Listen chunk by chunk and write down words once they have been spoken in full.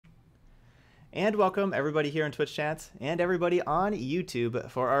And welcome everybody here in Twitch chat and everybody on YouTube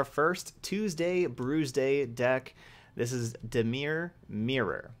for our first Tuesday Brewsday deck. This is Dimir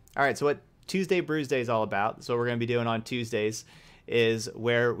Mirror. All right, so what Tuesday Brewsday is all about, so what we're going to be doing on Tuesdays is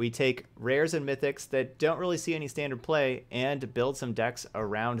where we take rares and mythics that don't really see any standard play and build some decks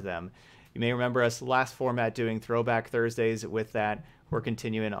around them. You may remember us last format doing Throwback Thursdays with that. We're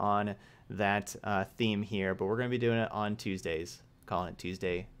continuing on that theme here, but we're going to be doing it on Tuesdays, calling it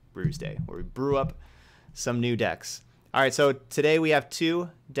Tuesday Brewsday, where we brew up some new decks. All right, so today we have two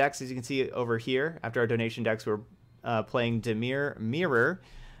decks, as you can see over here. After our donation decks, we're playing Dimir Mirror,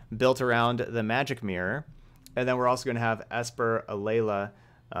 built around the Magic Mirror. And then we're also going to have Esper Alayla,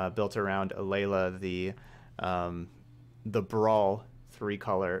 built around Alayla, the Brawl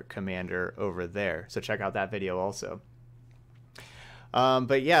 3-color commander over there. So check out that video also.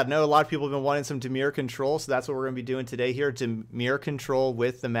 But yeah, no, a lot of people have been wanting some Dimir control, so that's what we're going to be doing today here. Dimir control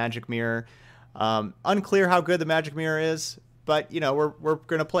with the Magic Mirror. Unclear how good the Magic Mirror is, but, you know, we're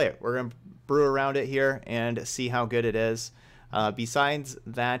going to play it. We're going to brew around it here and see how good it is. Besides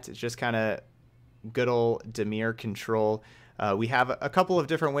that, it's just kind of good old Dimir control. We have a couple of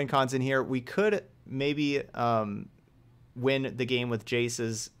different win cons in here. We could maybe win the game with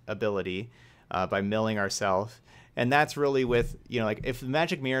Jace's ability by milling ourselves. And that's really with, you know, like if the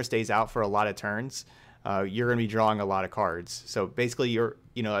Magic Mirror stays out for a lot of turns, you're going to be drawing a lot of cards. So basically, you're,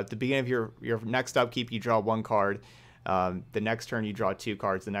 you know, at the beginning of your next upkeep, you draw 1 card. The next turn, you draw 2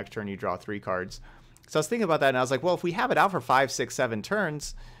 cards. The next turn, you draw 3 cards. So I was thinking about that, and I was like, well, if we have it out for 5, 6, 7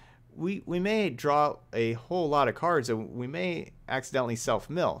 turns, we may draw a whole lot of cards, and we may accidentally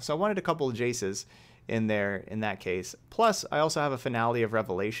self-mill. So I wanted a couple of Jaces in there in that case. Plus, I also have a Finale of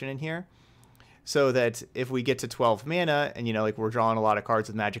Revelation in here, so that if we get to 12 mana and, you know, like we're drawing a lot of cards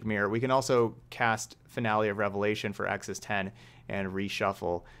with Magic Mirror, we can also cast Finale of Revelation for X is 10 and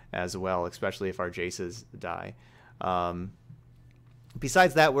reshuffle as well, especially if our Jaces die.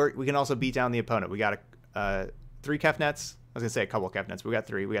 Besides that, we can also beat down the opponent. We got 3 Kefnets. I was going to say a couple of Kefnets. We got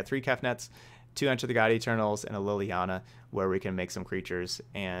 3. We got 3 Kefnets, 2 Enter the God Eternals, and a Liliana, where we can make some creatures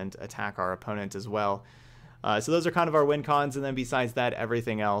and attack our opponent as well. So those are kind of our win cons, and then besides that,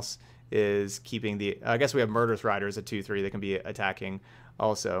 everything else is keeping the... I guess we have Murderous Riders at 2/3 that can be attacking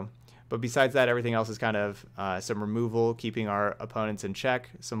also. But besides that, everything else is kind of some removal, keeping our opponents in check,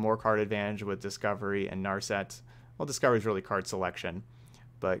 some more card advantage with Discovery and Narset. Well, Discovery is really card selection,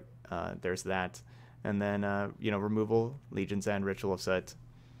 but there's that. And then, you know, removal, Legion's End, Ritual of Soot.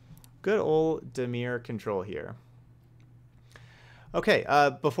 Good old Dimir control here. Okay,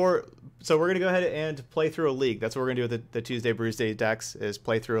 so we're going to go ahead and play through a league. That's what we're going to do with the Tuesday Brewsday decks, is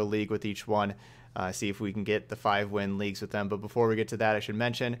play through a league with each one, see if we can get the 5-win leagues with them. But before we get to that, I should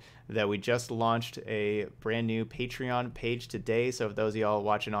mention that we just launched a brand new Patreon page today. So if those of y'all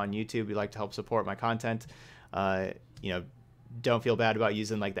watching on YouTube, you'd like to help support my content, you know, don't feel bad about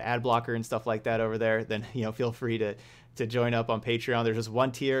using like the ad blocker and stuff like that over there, then, you know, feel free to join up on Patreon. There's just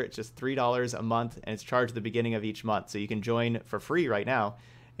one tier. It's just $3 a month, and it's charged at the beginning of each month. So you can join for free right now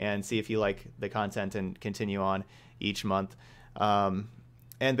and see if you like the content and continue on each month. And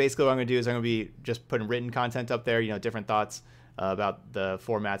basically what I'm going to do is I'm going to be just putting written content up there, you know, different thoughts about the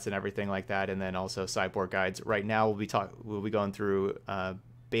formats and everything like that, and then also sideboard guides. Right now we'll be going through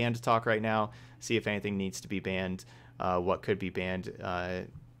banned talk right now, see if anything needs to be banned, what could be banned,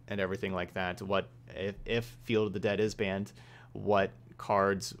 and everything like that. What if Field of the Dead is banned, what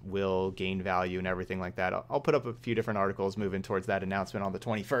cards will gain value and everything like that. I'll put up a few different articles moving towards that announcement on the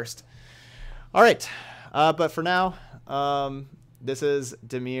 21st. All right, but for now, this is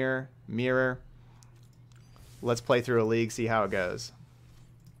Dimir Mirror. Let's play through a league, see how it goes.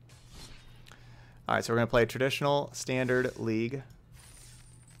 All right, so we're going to play a traditional standard league.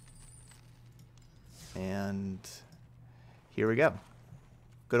 And here we go.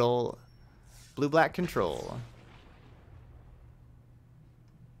 Good old blue-black control.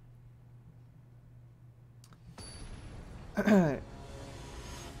 Do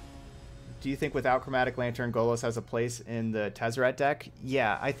you think without Chromatic Lantern, Golos has a place in the Tezzeret deck?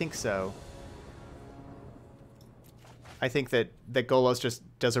 Yeah, I think so. I think that Golos just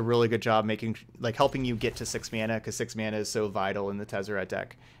does a really good job helping you get to 6 mana, because 6 mana is so vital in the Tezzeret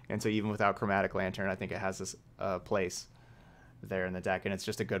deck. And so even without Chromatic Lantern, I think it has this place there in the deck, and it's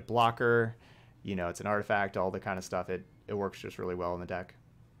just a good blocker. You know, it's an artifact, all the kind of stuff. It works just really well in the deck.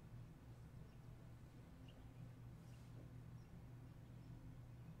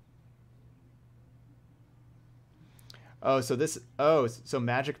 Oh, so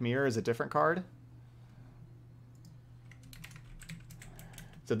Magic Mirror is a different card?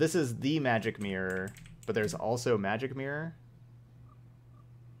 So this is the Magic Mirror, but there's also Magic Mirror.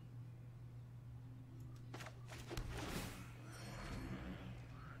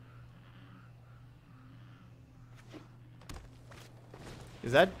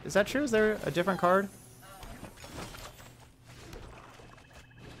 Is that true? Is there a different card?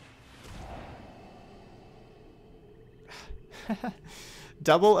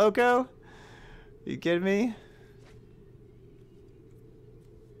 Double Oko? You kidding me?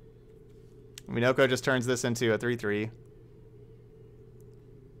 I mean, Oko just turns this into a 3/3.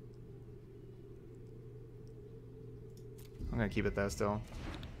 I'm gonna keep it though still.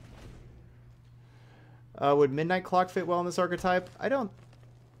 Would Midnight Clock fit well in this archetype? I don't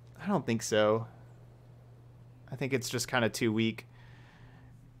think so. I think it's just kind of too weak.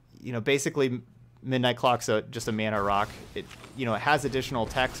 You know, basically Midnight Clock's just a mana rock. It has additional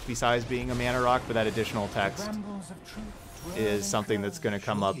text besides being a mana rock, but that additional text is something that's going to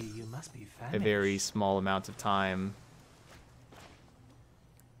come up a very small amount of time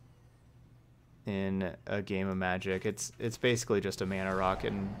in a game of Magic. It's basically just a mana rock,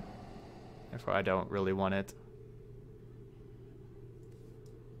 and therefore I don't really want it.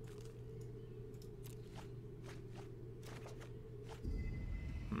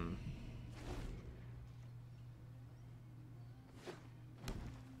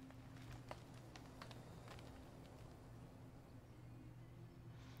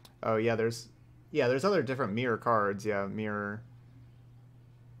 Oh yeah, there's other different mirror cards. Yeah, mirror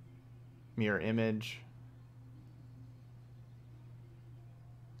image.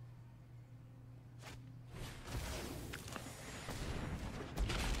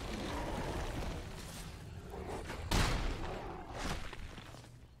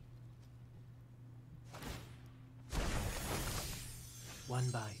 One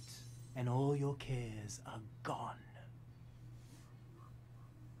bite, and all your cares are gone.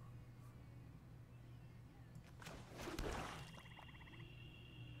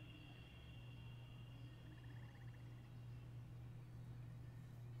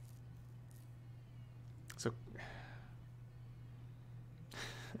 So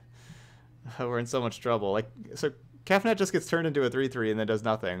we're in so much trouble. Like, so Kefnet just gets turned into a 3/3 and then does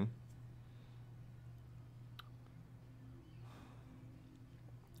nothing.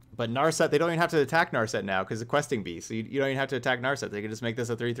 But Narset, they don't even have to attack Narset now because it's a questing beast. So you don't even have to attack Narset. They can just make this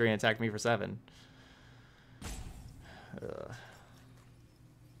a 3/3 and attack me for 7.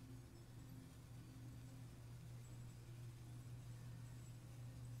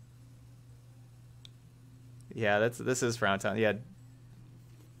 Yeah, this is Frown Town. Yeah,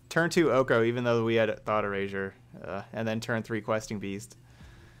 turn 2 Oko, even though we had Thought Erasure, and then turn 3 Questing Beast.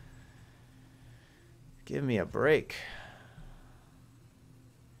 Give me a break.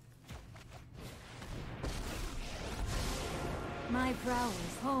 My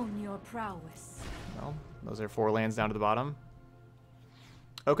prowess, hone your prowess. Well, those are 4 lands down to the bottom.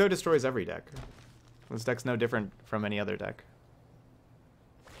 Oko destroys every deck. This deck's no different from any other deck.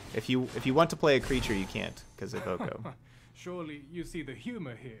 If you want to play a creature, you can't because of Oko. Surely you see the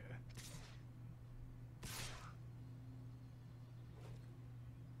humor here.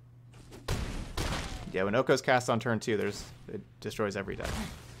 Yeah, when Oko's cast on turn 2, it destroys every deck.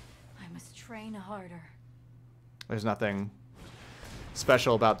 I must train harder. There's nothing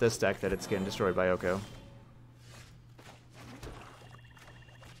special about this deck that it's getting destroyed by Oko.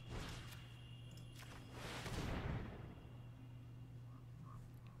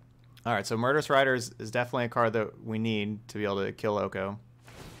 Alright, so Murderous Rider is definitely a card that we need to be able to kill Oko.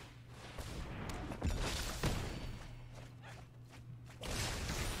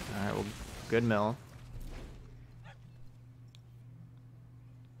 Alright, well, good mill.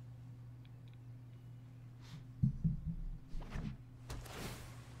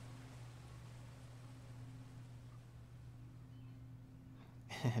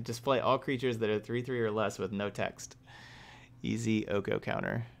 Display all creatures that are 3/3 or less with no text. Easy Oko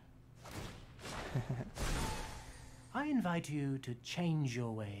counter. I invite you to change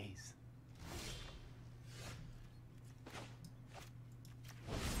your ways.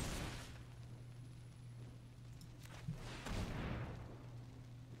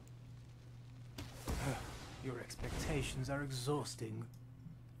 Your expectations are exhausting.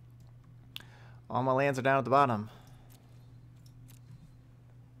 All my lands are down at the bottom.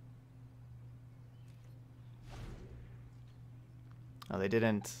 Oh, they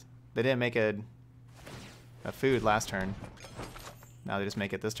didn't make a food last turn. Now they just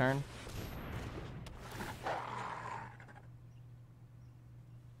make it this turn.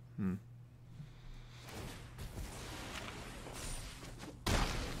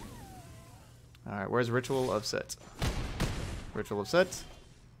 Alright, where's Ritual of Set? Ritual of Set?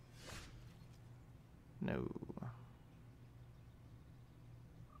 No.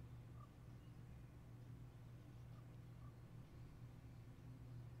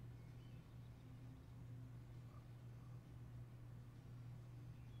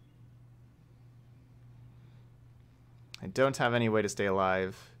 I don't have any way to stay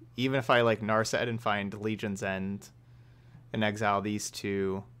alive. Even if I like Narset and find Legion's End and exile these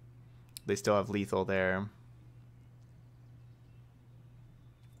two, they still have lethal there.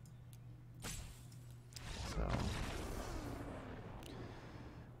 So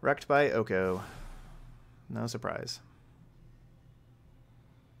wrecked by Oko. No surprise.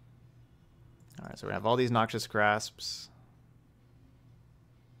 Alright, so we have all these Noxious Grasps.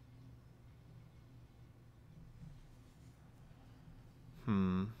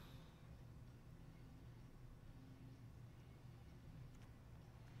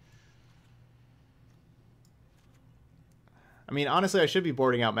 I mean, honestly, I should be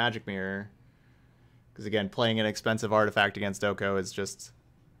boarding out Magic Mirror. Because, again, playing an expensive artifact against Oko is just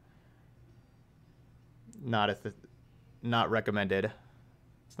not not recommended.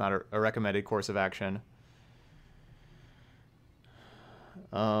 It's not a recommended course of action.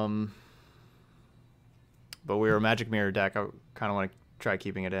 But we were a Magic Mirror deck. I kind of want to try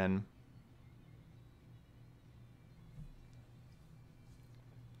keeping it in.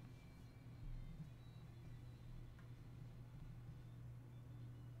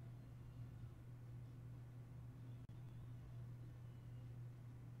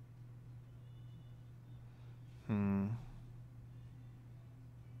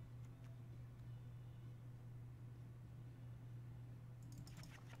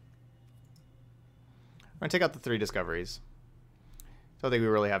 I'm going to take out the 3 discoveries. Don't think we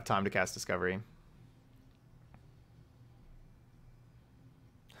really have time to cast Discovery.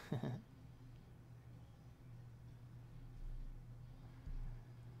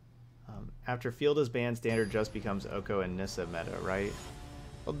 After Field is banned, Standard just becomes Oko and Nissa meta, right?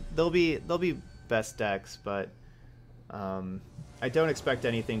 Well, they'll be best decks, but I don't expect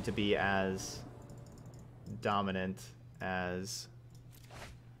anything to be as dominant as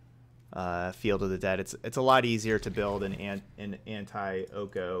Field of the Dead. It's a lot easier to build an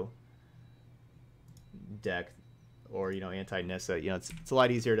anti-Oko deck, or anti-Nissa. It's a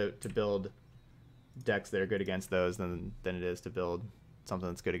lot easier to build decks that are good against those than it is to build something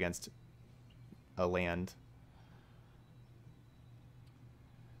that's good against a land.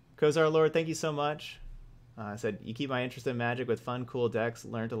 Kozar Lord, thank you so much. I said you keep my interest in Magic with fun, cool decks.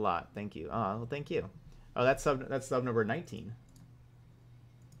 Learned a lot. Thank you. Oh, well, thank you. Oh, that's sub number 19.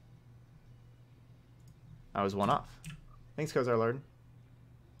 I was one off. Thanks, Kozar Lord.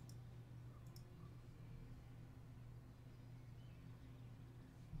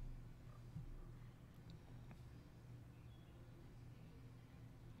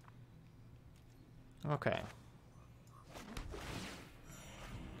 Okay.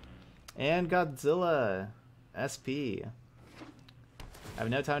 And Godzilla SP. I have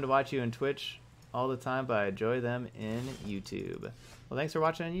no time to watch you on Twitch all the time, but I enjoy them in YouTube. Well, thanks for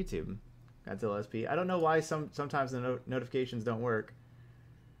watching on YouTube, Godzilla SP. I don't know why sometimes the notifications don't work,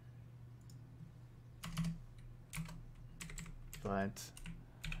 but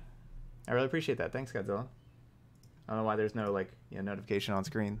I really appreciate that. Thanks, Godzilla. I don't know why there's no notification on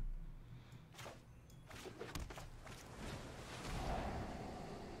screen.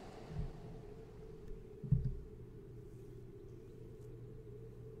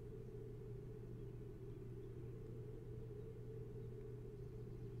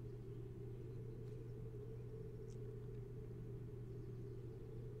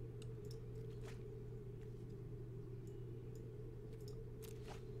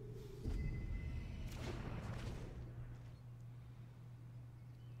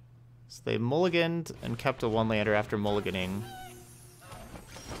 So they mulliganed and kept a 1-lander after mulliganing.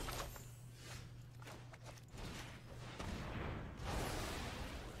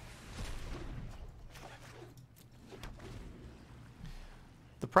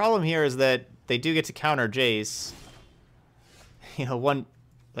 The problem here is that they do get to counter Jace.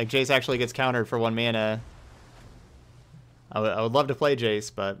 Jace actually gets countered for 1 mana. I would love to play Jace,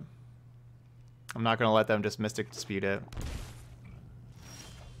 but I'm not going to let them just Mystic Dispute it.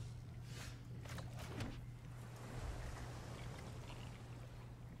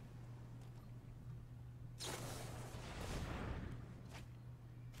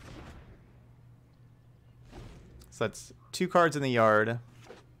 So that's 2 cards in the yard.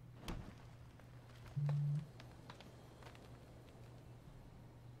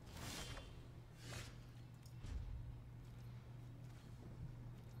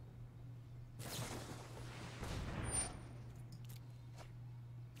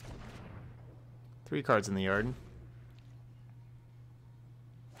 Three cards in the yard.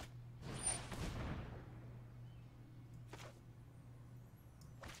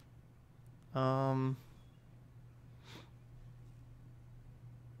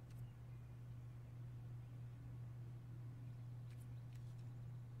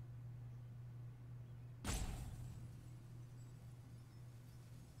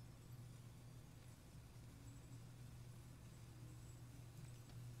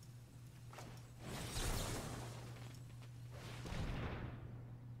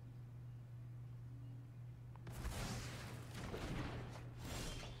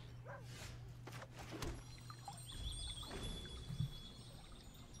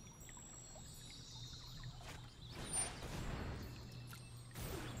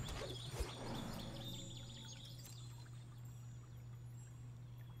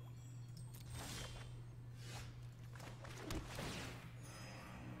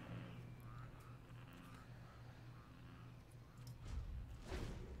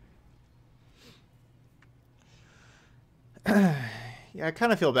 Yeah, I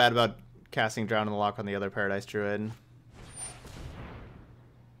kind of feel bad about casting Drown in the Lock on the other Paradise Druid.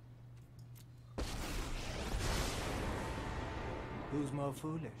 Who's more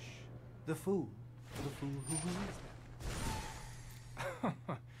foolish? The fool or the fool who rules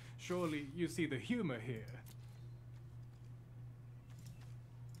them? Surely you see the humor here.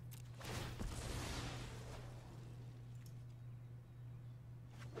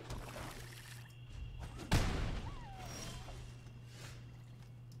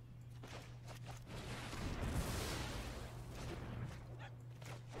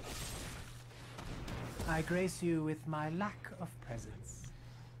 I grace you with my lack of presence.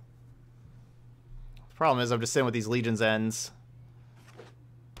 The problem is I'm just sitting with these Legion's Ends.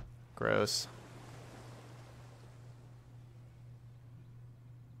 Gross.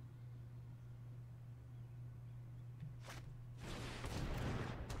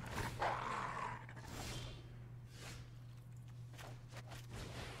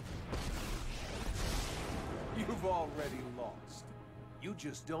 You've already lost. You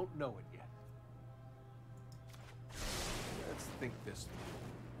just don't know it yet. Let's think this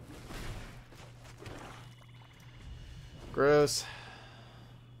through. Gross.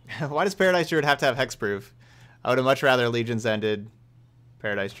 Why does Paradise Druid have to have hexproof? I would have much rather Legion's Ended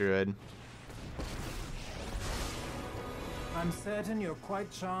Paradise Druid. I'm certain you're quite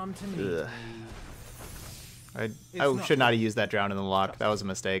charmed to meet Ugh. me. I should not have used that Drown in the Lock. That was a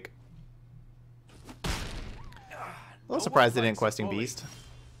mistake. A little surprised they didn't questing Beast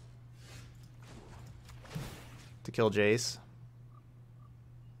to kill Jace.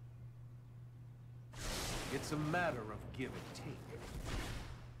 It's a matter of give and take.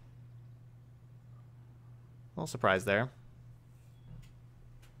 A little surprised there.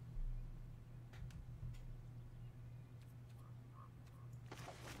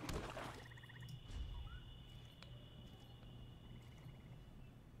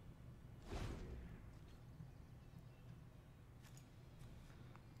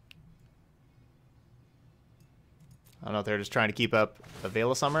 I don't know if they're just trying to keep up a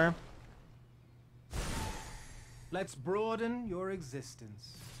Veil of Summer. Let's broaden your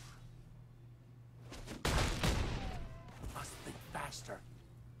existence. Must think faster.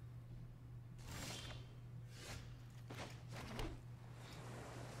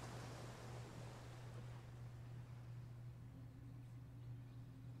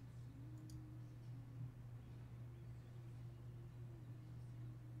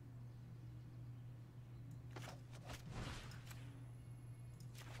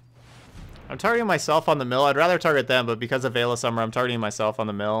 I'm targeting myself on the mill. I'd rather target them, but because of Veil of Summer, I'm targeting myself on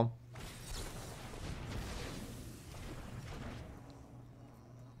the mill.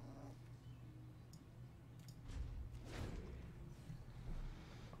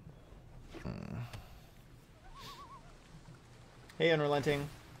 Hey, Unrelenting.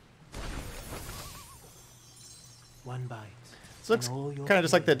 One bite. This looks and all your kind of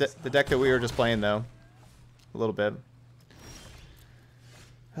just like the fears deck that we were just playing, though. A little bit.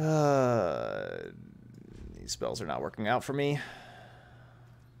 These spells are not working out for me.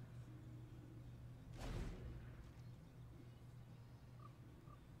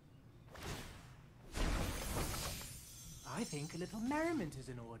 I think a little merriment is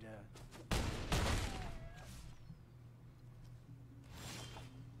in order.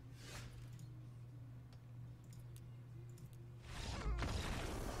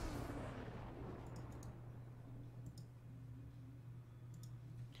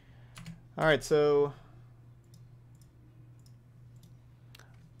 All right, so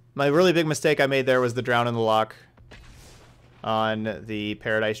my really big mistake I made there was the Drown in the Lock on the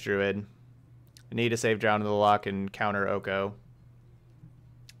Paradise Druid. I need to save Drown in the Lock and counter Oko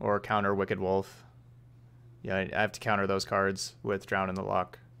or counter Wicked Wolf. Yeah, I have to counter those cards with Drown in the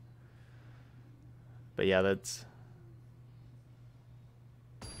Lock. But yeah, that's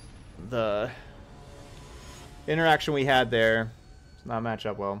the interaction we had there. Does not match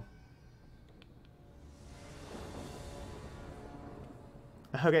up well.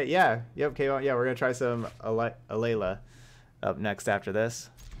 Okay, yeah. Yep, K1. Yeah, we're going to try some Alayla up next after this.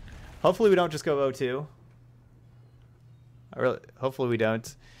 Hopefully we don't just go 0-2. Hopefully we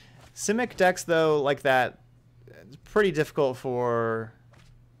don't. Simic decks, though, like that, it's pretty difficult for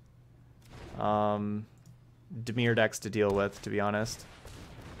Dimir decks to deal with, to be honest.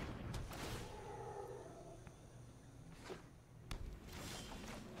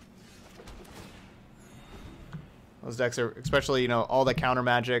 Those decks are, especially, you know, all the counter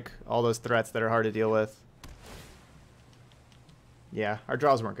magic, all those threats that are hard to deal with. Yeah, our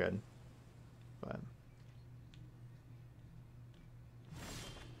draws weren't good. But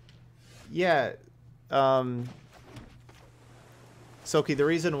yeah, Soki, the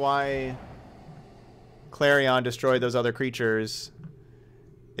reason why Clarion destroyed those other creatures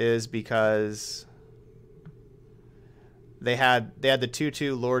is because they had the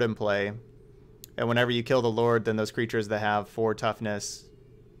 2/2 Lord in play, and whenever you kill the Lord, then those creatures that have 4 toughness,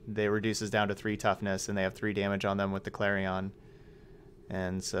 they reduces down to 3 toughness, and they have 3 damage on them with the Clarion,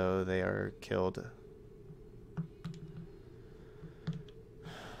 and so they are killed.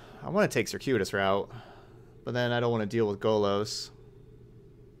 I want to take Circuitous route, but then I don't want to deal with Golos.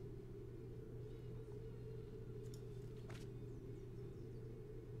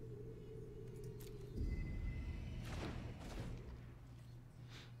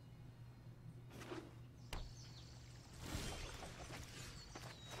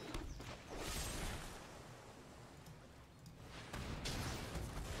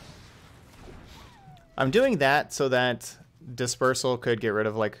 I'm doing that so that Dispersal could get rid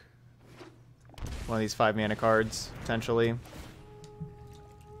of, like, one of these 5 mana cards, potentially.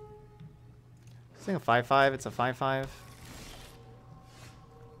 Is this a 5/5? It's a 5/5.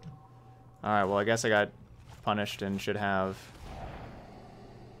 Alright, well, I guess I got punished and should have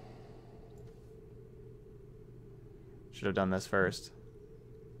done this first.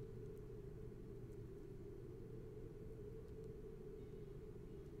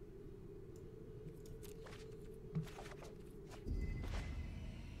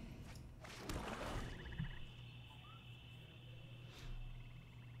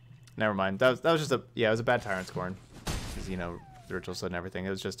 Never mind. That was just a, yeah, it was a bad Tyrant Scorn. Because, you know, the Ritual Sled and everything.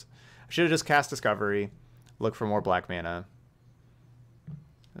 It was just, I should have just cast Discovery, look for more black mana.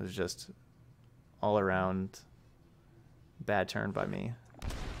 It was just all around bad turn by me.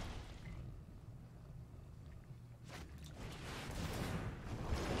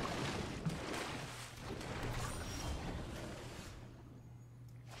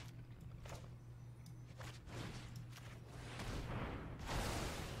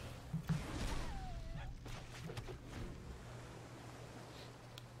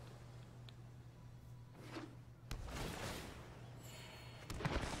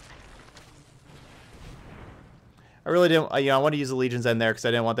 I really didn't, you know, I want to use the Legion's End there because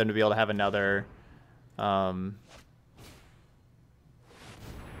I didn't want them to be able to have another, didn't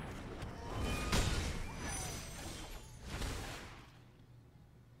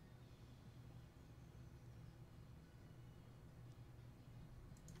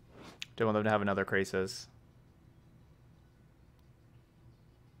want them to have another Krasis.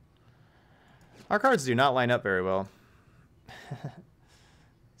 Our cards do not line up very well.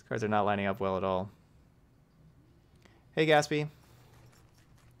 These cards are not lining up well at all. Hey, Gatsby.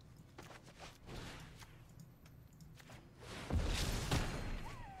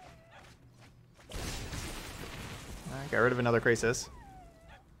 Alright, got rid of another Krasis.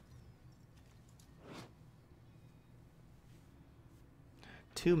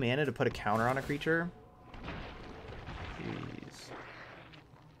 Two mana to put a counter on a creature? Jeez.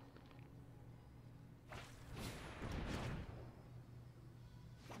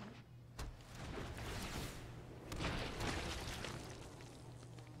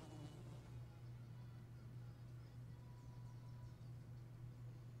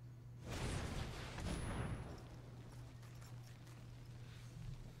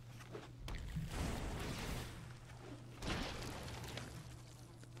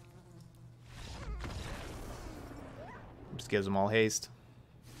 Just gives them all haste.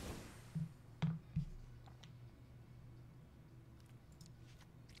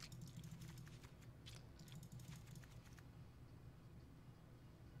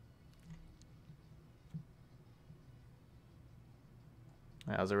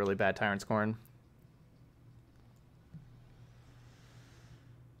 That was a really bad Tyrant Scorn.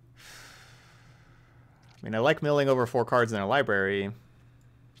 I mean, I like milling over 4 cards in their library.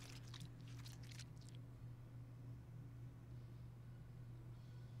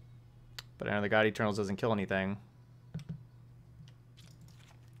 But I know the God Eternals doesn't kill anything.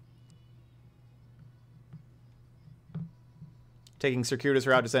 Taking Circuitous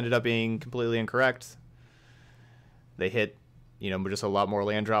route just ended up being completely incorrect. They hit, you know, just a lot more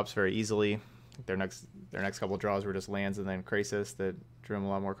land drops very easily. Their next couple draws were just lands and then Krasis that drew them a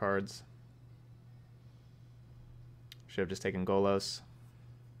lot more cards. Should have just taken Golos.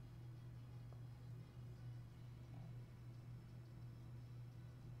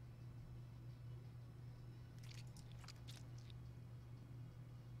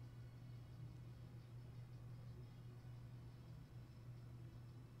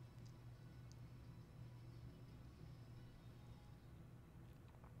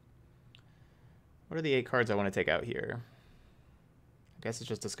 What are the 8 cards I want to take out here? I guess it's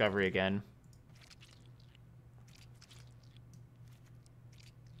just Discovery again.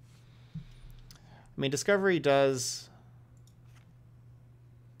 I mean, Discovery does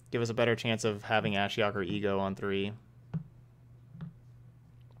give us a better chance of having Ashiok or Ego on 3.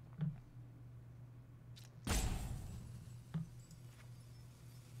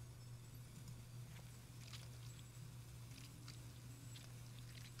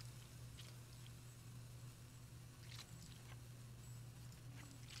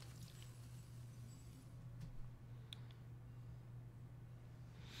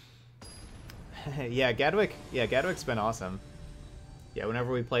 Yeah, Gadwick. Yeah, Gadwick's been awesome. Yeah,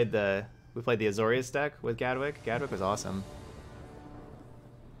 whenever we played the Azorius deck with Gadwick, Gadwick was awesome.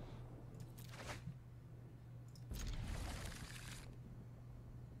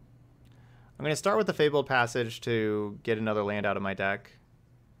 I'm gonna start with the Fabled Passage to get another land out of my deck.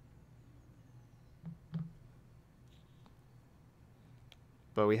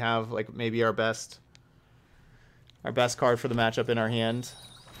 But we have like maybe our best card for the matchup in our hand.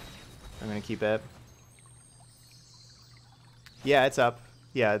 I'm gonna keep it. Yeah, it's up.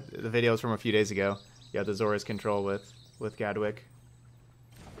 Yeah, the video is from a few days ago. Yeah, the Zora's control with Gadwick.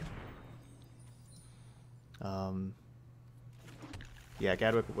 Yeah,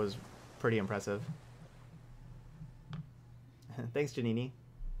 Gadwick was pretty impressive. Thanks, Janini.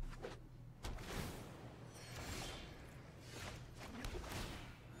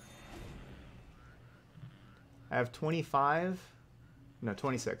 I have 25. No,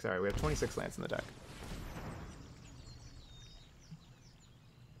 26. All right, we have 26 lands in the deck.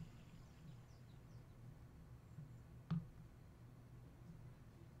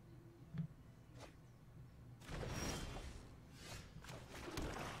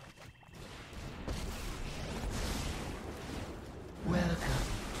 Welcome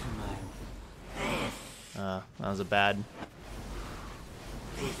to my... That was a bad...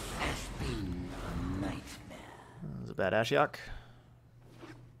 This has been a nightmare. That was a bad Ashiok.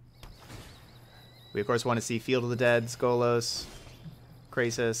 We, of course, want to see Field of the Dead, Skolos,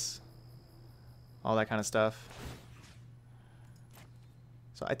 Krasis, all that kind of stuff.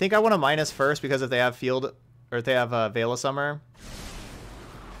 So I think I want to minus first because if they have Field, or if they have Veil of Summer.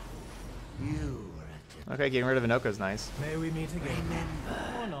 Okay, getting rid of Inoka is nice. May we meet again.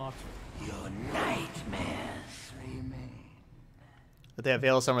 Remember, Or not. your nightmares remain. If they have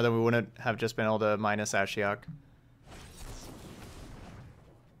Veil of Summer, then we wouldn't have just been able to minus Ashiok.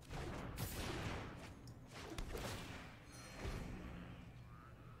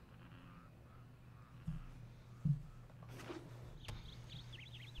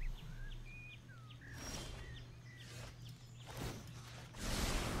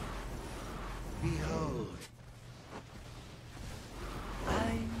 Behold,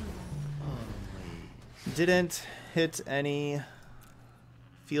 I'm always... Didn't hit any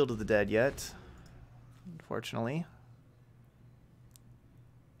Field of the Dead yet, unfortunately.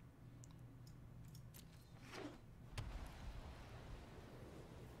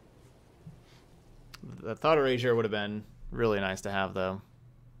 The Thought Erasure would have been really nice to have, though.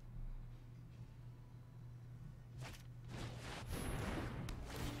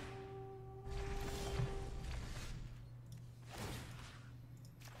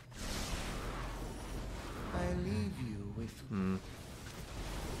 I leave you with...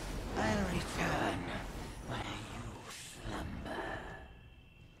 I'll return when you slumber.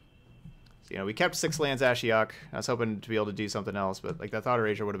 So, you know, we kept 6 lands Ashiok. I was hoping to be able to do something else, but like that Thought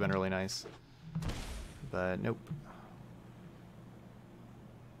Erasure would have been really nice. But nope.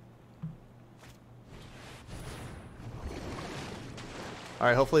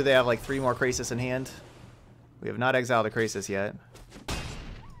 Alright, hopefully they have like 3 more Krasis in hand. We have not exiled a Krasis yet.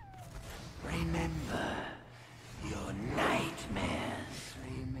 Remember, your nightmares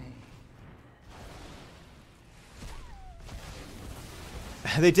remain.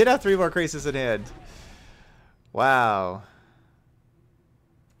 They did have 3 more Krasis in hand. Wow.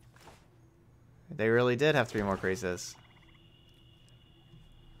 They really did have 3 more Krasis.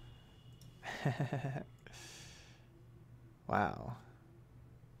 Wow.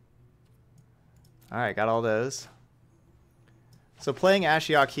 Alright, got all those. So playing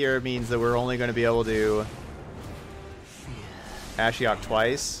Ashiok here means that we're only going to be able to Ashiok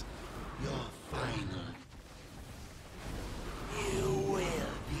twice. Your final. You will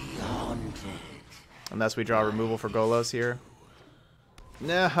be haunted. Unless we draw removal for Golos here.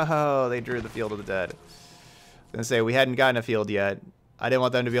 No, they drew the Field of the Dead. I was going to say, we hadn't gotten a field yet. I didn't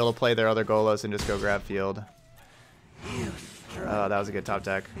want them to be able to play their other Golos and just go grab field. Oh, that was a good top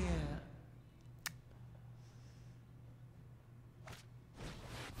deck.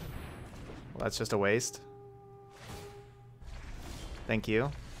 Well, that's just a waste. Thank you.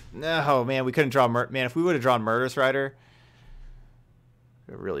 No, man, we couldn't draw... Man, if we would have drawn Murderous Rider,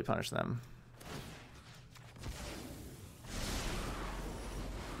 it would really punish them.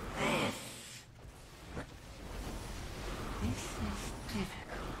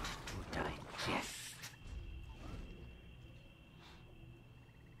 Difficult to digest.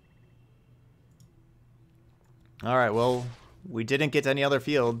 All right, well, we didn't get to any other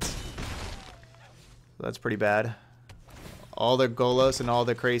fields. That's pretty bad. All the Golos and all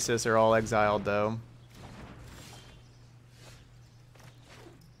the Krasis are all exiled, though.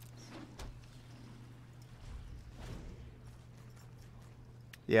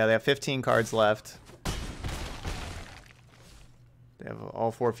 Yeah, they have 15 cards left. They have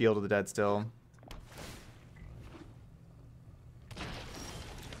all 4 Field of the Dead still.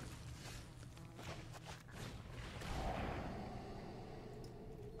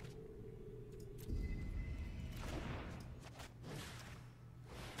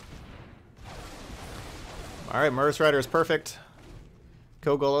 Alright, Murderous Rider is perfect.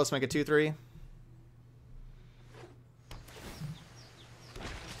 Kill Golos, make it 2-3.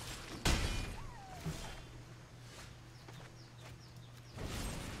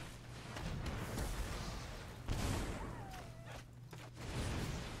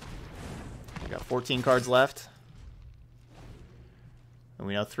 We got 14 cards left. And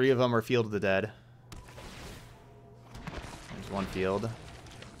we know 3 of them are Field of the Dead. There's 1 field.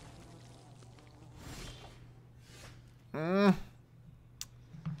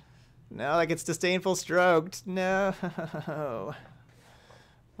 No, that gets Disdainful stroked. No.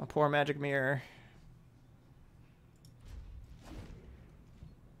 My poor magic mirror.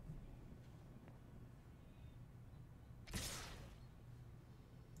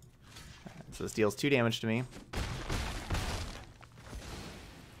 So this deals 2 damage to me.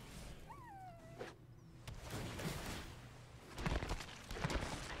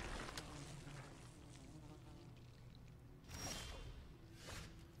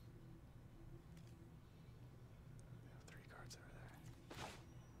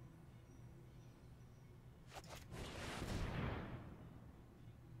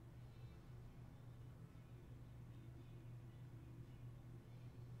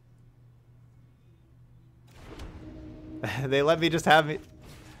 They let me just have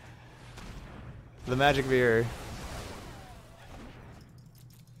the magic mirror.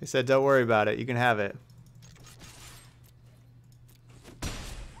 They said, don't worry about it. You can have it.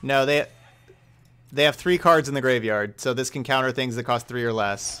 No, they have 3 cards in the graveyard, so this can counter things that cost 3 or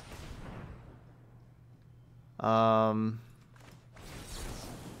less. We'll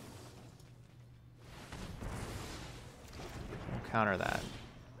counter that.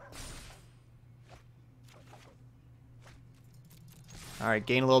 Alright,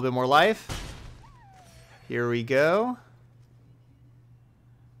 gain a little bit more life. Here we go.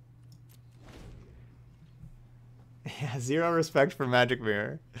 Yeah, 0 respect for Magic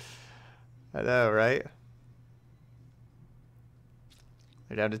Mirror. I know, right?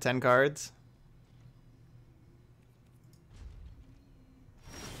 They're down to 10 cards.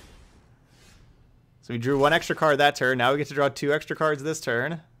 So we drew 1 extra card that turn. Now we get to draw 2 extra cards this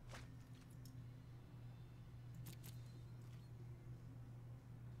turn.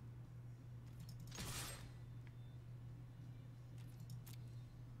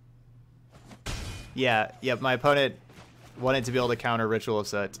 Yeah, my opponent wanted to be able to counter Ritual of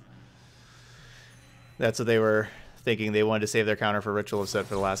Soot. That's what they were thinking. They wanted to save their counter for Ritual of Soot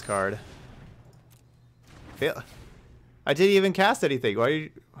for the last card. Yeah. I didn't even cast anything. Why are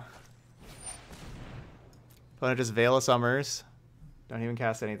you... Opponent just Veil of Summers. Don't even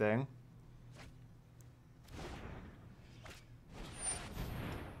cast anything.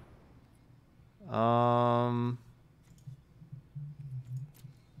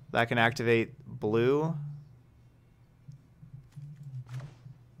 That can activate blue.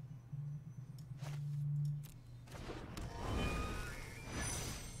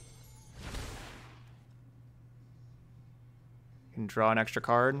 Can draw an extra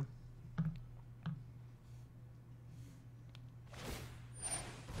card.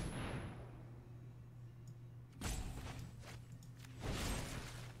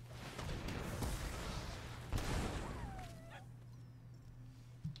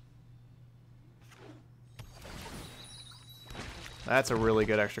 That's a really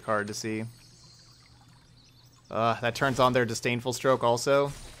good extra card to see. That turns on their Disdainful Stroke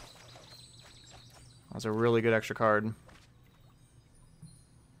also. That's a really good extra card.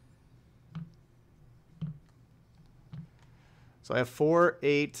 So I have 4,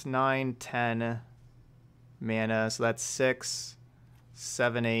 8, 9, 10 mana. So that's 6,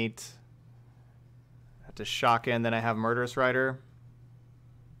 7, 8. I have to shock in, then I have Murderous Rider. Or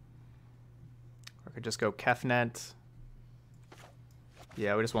I could just go Kefnet.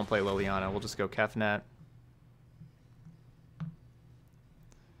 Yeah, we just won't play Liliana. We'll just go Kefnet.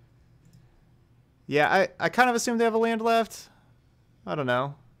 Yeah, I kind of assume they have a land left. I don't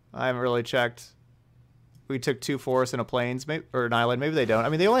know. I haven't really checked. We took 2 forests and a plains, maybe, or an island. Maybe they don't. I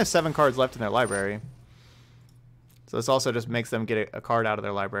mean, they only have 7 cards left in their library. So this also just makes them get a card out of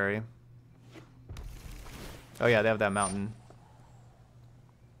their library. Oh yeah, they have that mountain.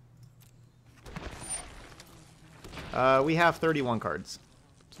 We have 31 cards,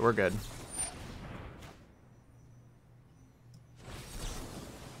 so we're good.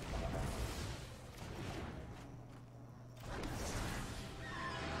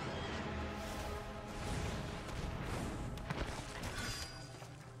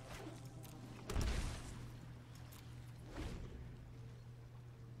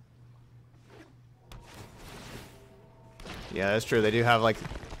 Yeah, that's true. They do have like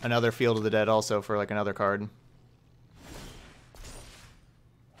another Field of the Dead also for like another card.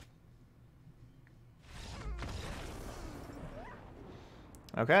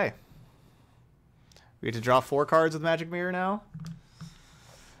 Okay. We get to draw 4 cards with Magic Mirror now.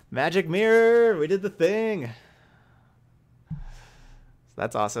 Magic Mirror! We did the thing!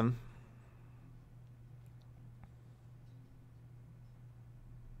 That's awesome.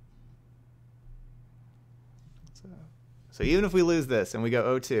 So even if we lose this and we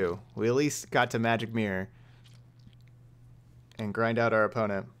go 0-2, we at least got to Magic Mirror and grind out our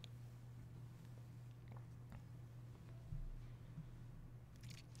opponent.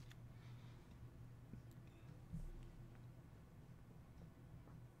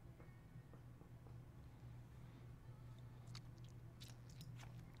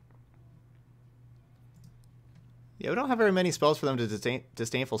 Yeah, we don't have very many spells for them to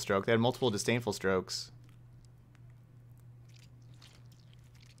Disdainful Stroke. They had multiple Disdainful Strokes.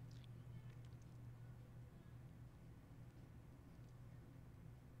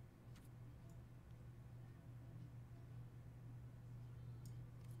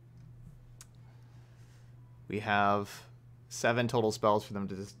 We have 7 total spells for them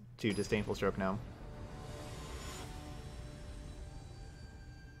to Disdainful Stroke now.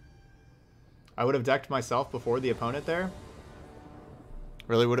 I would have decked myself before the opponent there.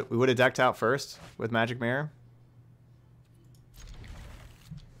 Really, we would have decked out first with Magic Mirror.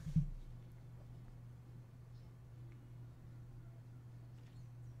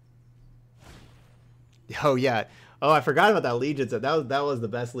 Oh yeah. Oh, I forgot about that Legion's End. That was the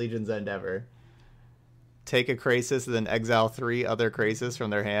best Legion's End ever. Take a Krasis and then exile 3 other Krasis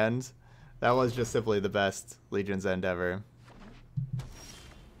from their hands. That was just simply the best Legion's End ever.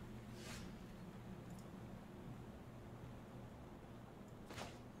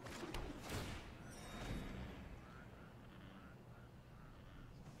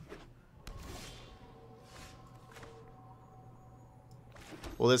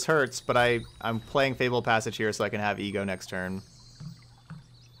 Well, this hurts, but I'm playing Fable Passage here so I can have Ego next turn.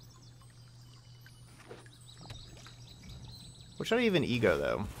 What should I even Ego,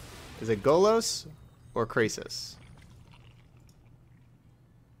 though? Is it Golos or Krasis?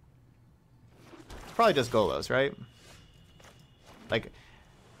 It's probably just Golos, right? Like,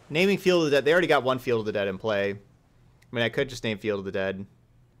 naming Field of the Dead, they already got 1 Field of the Dead in play. I mean, I could just name Field of the Dead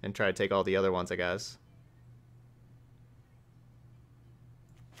and try to take all the other ones, I guess.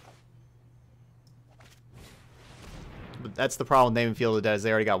 But that's the problem with naming Field of the Dead, is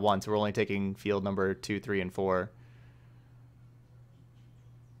they already got 1, so we're only taking field number 2, 3, and 4.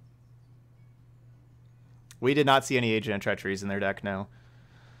 We did not see any Agent of Treacheries in their deck, no.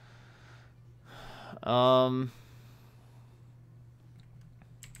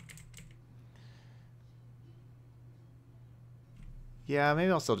 Yeah,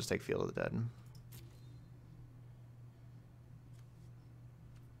 maybe I'll still just take Field of the Dead.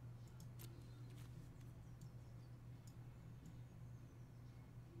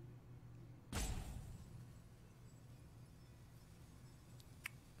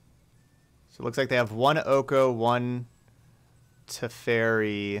 So it looks like they have 1 Oko, 1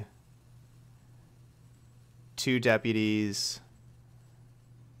 Teferi, 2 Deputies.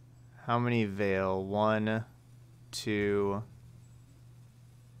 How many Veil? 1, 2...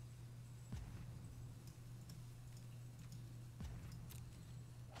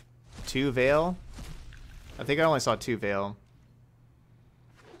 2 Veil? I think I only saw 2 Veil.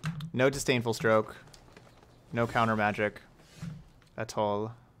 No Disdainful Stroke. No counter magic at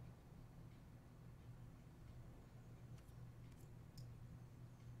all.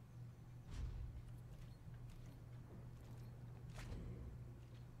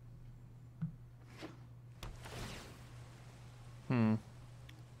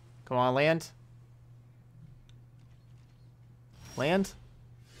 Come on, land. Land?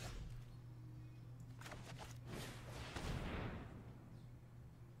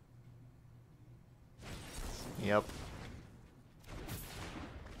 Yep.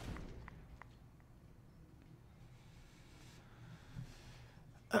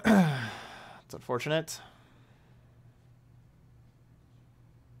 It's unfortunate.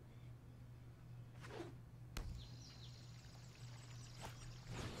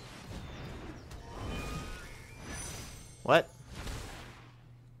 What?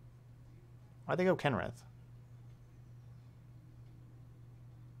 Why'd they go Kenrith?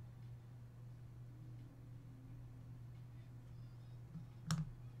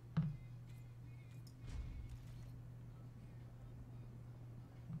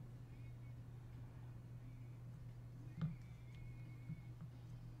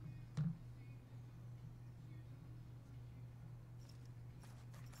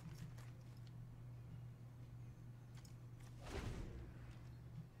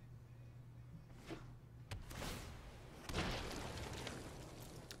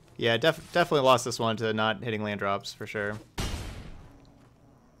 Yeah, definitely lost this one to not hitting land drops for sure.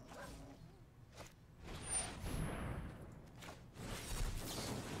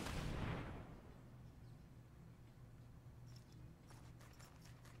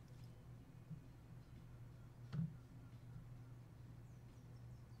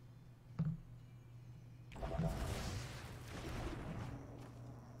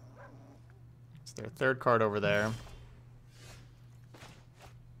 It's their third card over there.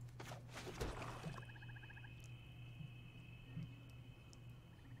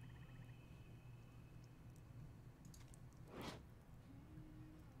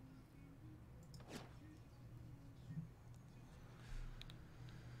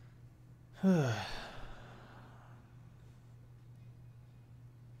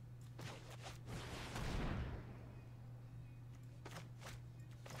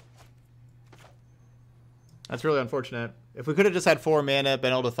 That's really unfortunate. If we could have just had 4 mana,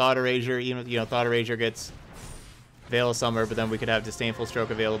 been able to Thought Erasure, even if, you know, Thought Erasure gets Veil of Summer, but then we could have Disdainful Stroke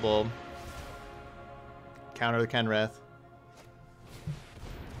available. Counter the Kenrith.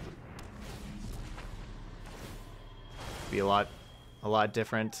 Be a lot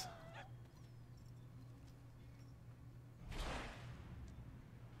different.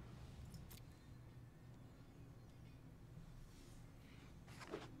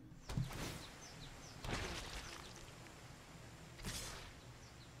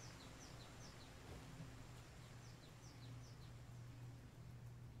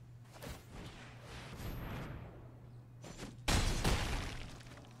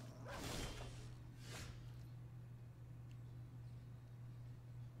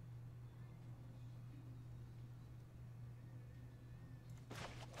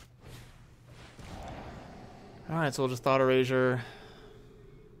 Alright, so we'll just Thought Erasure.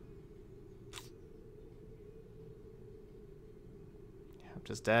 Yeah, I'm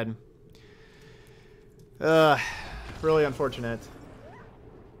just dead. Really unfortunate.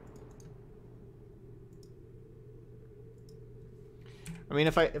 I mean,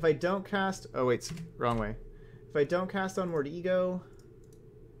 if I don't cast... Oh, wait, wrong way. If I don't cast Onward Ego...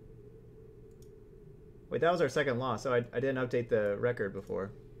 Wait, that was our second loss. So I didn't update the record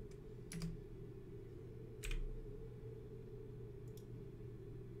before.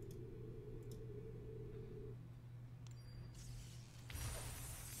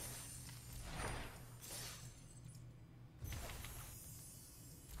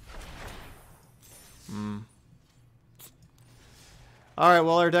 Alright,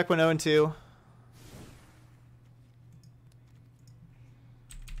 well, our deck went 0-2.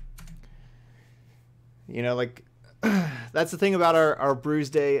 You know, like, that's the thing about our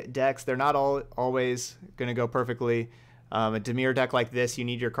Brewsday decks. They're not always going to go perfectly. A Dimir deck like this, you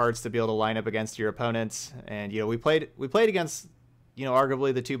need your cards to be able to line up against your opponents. And, you know, we played against, you know,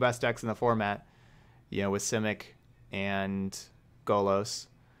 arguably the 2 best decks in the format, you know, with Simic and Golos.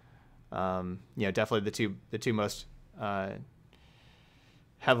 You know, definitely the two most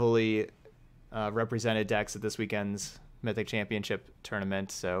heavily represented decks at this weekend's Mythic Championship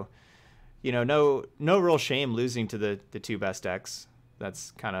tournament. So, you know, no real shame losing to the 2 best decks. That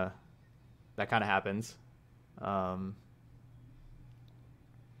kind of happens.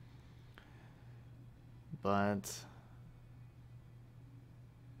 But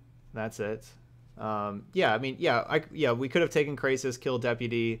that's it. Yeah, I mean, yeah, we could have taken Krasis, killed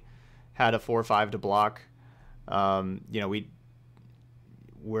Deputy, had a 4/5 to block. You know,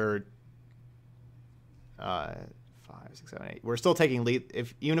 we're 5, 6, 7, 8. We're still taking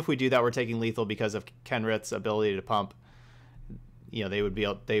even if we do that, we're taking lethal because of Kenrith's ability to pump. You know, they would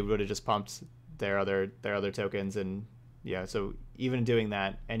have just pumped their other tokens, and yeah. So even doing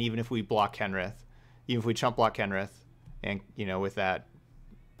that, and even if we block Kenrith, even if we chump block Kenrith, and you know, with that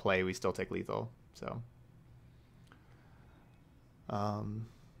play, we still take lethal. So.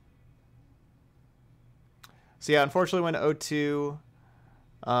 So yeah, unfortunately went 0-2.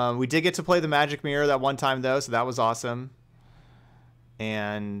 We did get to play the Magic Mirror that one time, though, so that was awesome.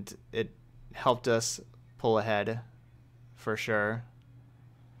 And it helped us pull ahead, for sure.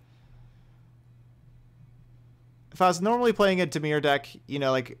 If I was normally playing a Dimir deck, you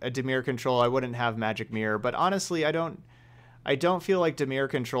know, like a Dimir control, I wouldn't have Magic Mirror. But honestly, I don't feel like Dimir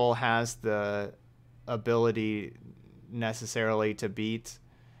control has the ability necessarily to beat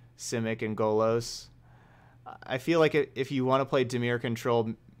Simic and Golos. I feel like if you want to play Dimir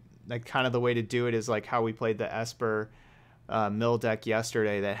control, like kind of the way to do it is like how we played the Esper mill deck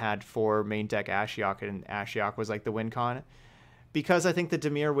yesterday that had 4 main deck Ashiok, and Ashiok was like the win con. Because I think the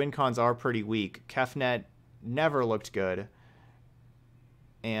Dimir win cons are pretty weak. Kefnet never looked good.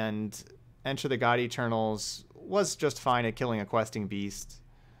 And Enter the God Eternals was just fine at killing a questing beast.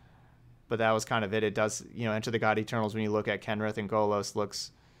 But that was kind of it. It does, you know, Enter the God Eternals, when you look at Kenrith and Golos,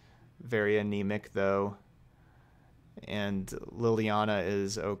 looks very anemic, though. And Liliana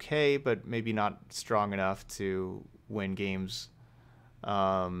is okay, but maybe not strong enough to win games.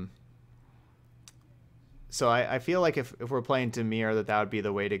 So I feel like if we're playing Dimir, that would be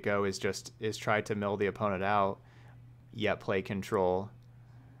the way to go, is try to mill the opponent out, yet play control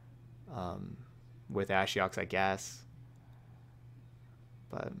with Ashioks, I guess.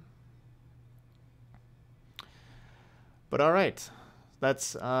 But all right,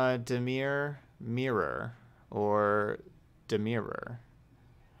 that's Dimir Mirror, or Demirer.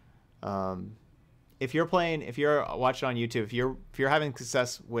 If you're watching on YouTube, if you're having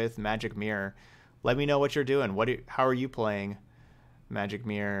success with Magic Mirror, let me know what you're doing. How are you playing Magic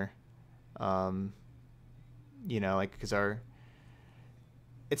Mirror? You know, like, because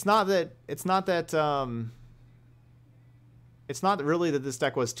it's not really that this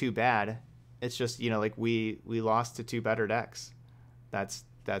deck was too bad. It's just, you know, like we lost to 2 better decks. That's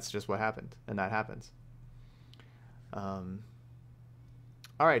just what happened, and that happens. All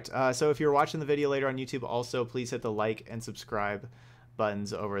right, so if you're watching the video later on YouTube, also please hit the like and subscribe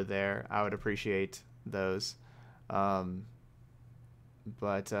buttons over there. I would appreciate those. But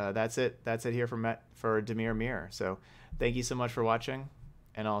that's it. That's it here for Dimir Mirror. So thank you so much for watching,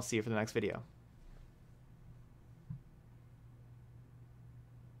 and I'll see you for the next video.